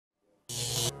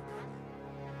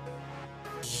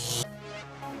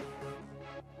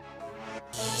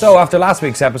So after last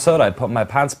week's episode, I'd put my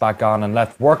pants back on and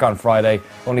left work on Friday,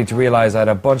 only to realise I had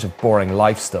a bunch of boring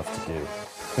life stuff to do.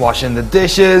 Washing the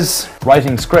dishes,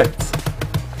 writing scripts,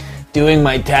 doing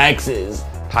my taxes,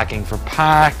 packing for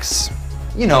PAX,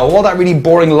 you know, all that really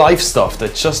boring life stuff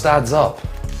that just adds up.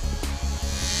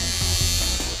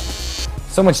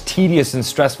 So much tedious and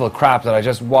stressful crap that I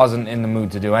just wasn't in the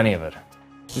mood to do any of it.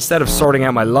 Instead of sorting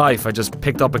out my life, I just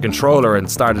picked up a controller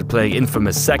and started playing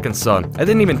infamous Second Son. I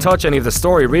didn't even touch any of the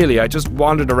story really, I just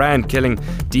wandered around killing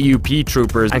DUP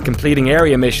troopers and completing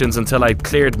area missions until I'd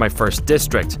cleared my first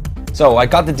district. So I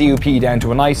got the DUP down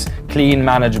to a nice, clean,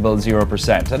 manageable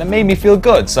 0%, and it made me feel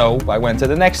good, so I went to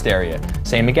the next area.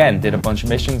 Same again, did a bunch of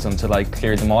missions until I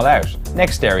cleared them all out.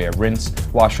 Next area, rinse,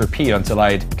 wash, repeat until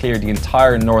I'd cleared the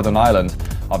entire Northern Island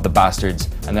of the bastards,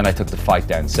 and then I took the fight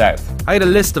down south. I had a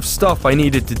list of stuff I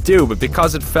needed to do, but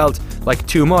because it felt like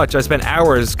too much, I spent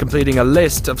hours completing a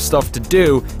list of stuff to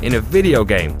do in a video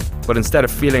game. But instead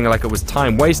of feeling like it was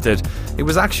time wasted, it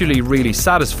was actually really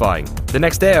satisfying. The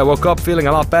next day I woke up feeling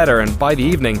a lot better, and by the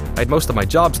evening I had most of my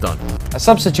jobs done. I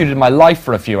substituted my life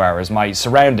for a few hours, my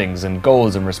surroundings and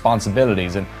goals and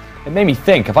responsibilities, and it made me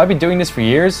think, have I been doing this for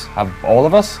years? Have all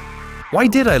of us? Why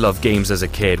did I love games as a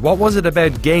kid? What was it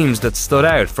about games that stood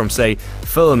out from, say,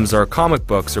 films or comic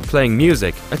books or playing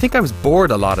music? I think I was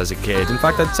bored a lot as a kid. In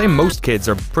fact, I'd say most kids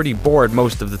are pretty bored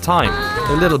most of the time.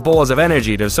 They're little balls of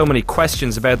energy, there's so many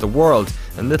questions about the world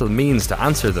and little means to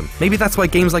answer them. Maybe that's why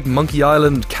games like Monkey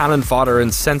Island, Cannon Fodder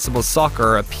and Sensible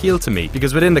Soccer appeal to me,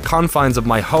 because within the confines of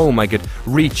my home I could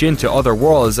reach into other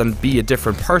worlds and be a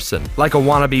different person, like a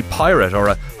wannabe pirate or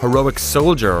a heroic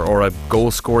soldier or a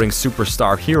goal-scoring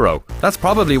superstar hero. That's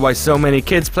probably why so many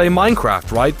kids play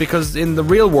Minecraft, right? Because in the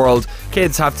real world,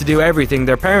 kids have to do everything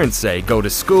their parents say. Go to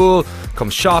school, come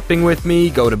shopping with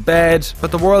me, go to bed. But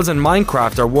the worlds in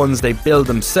Minecraft are ones they build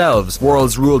themselves,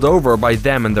 worlds ruled over by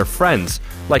them and their friends.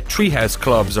 Like treehouse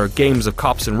clubs or games of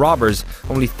cops and robbers,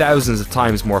 only thousands of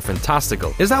times more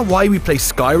fantastical. Is that why we play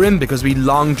Skyrim? Because we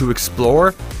long to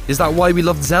explore? Is that why we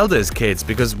loved Zelda as kids?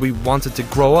 Because we wanted to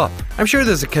grow up? I'm sure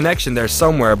there's a connection there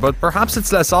somewhere, but perhaps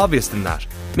it's less obvious than that.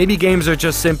 Maybe games are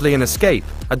just simply an escape,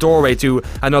 a doorway to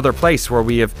another place where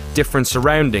we have different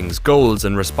surroundings, goals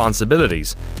and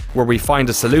responsibilities, where we find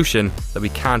a solution that we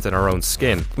can't in our own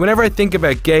skin. Whenever I think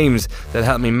about games that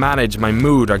help me manage my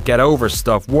mood or get over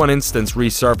stuff, one instance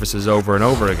resurfaces over and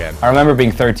over again. I remember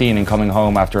being 13 and coming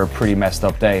home after a pretty messed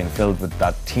up day and filled with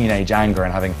that teenage anger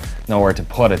and having nowhere to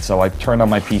put it, so I turned on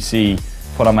my PC,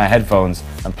 put on my headphones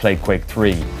and played Quake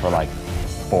 3 for like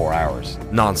 4 hours.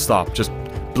 Non-stop, just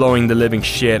blowing the living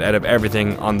shit out of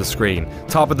everything on the screen.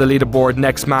 Top of the leaderboard,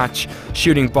 next match,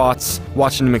 shooting bots,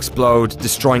 watching them explode,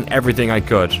 destroying everything I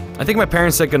could. I think my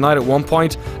parents said goodnight at one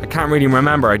point. I can't really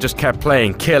remember, I just kept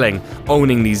playing, killing,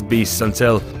 owning these beasts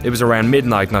until it was around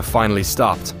midnight and I finally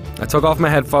stopped. I took off my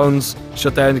headphones,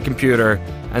 shut down the computer,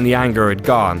 and the anger had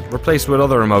gone, replaced with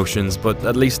other emotions, but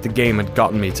at least the game had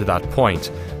gotten me to that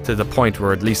point, to the point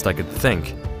where at least I could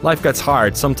think. Life gets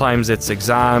hard, sometimes it's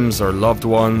exams or loved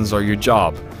ones or your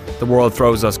job. The world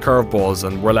throws us curveballs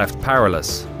and we're left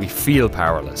powerless. We feel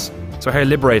powerless. So how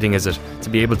liberating is it to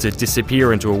be able to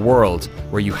disappear into a world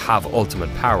where you have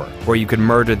ultimate power, where you can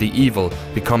murder the evil,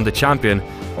 become the champion,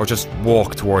 or just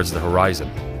walk towards the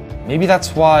horizon? Maybe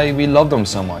that's why we loved them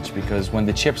so much, because when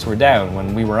the chips were down,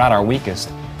 when we were at our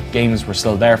weakest, games were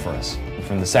still there for us. And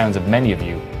from the sounds of many of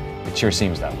you, it sure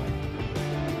seems that way.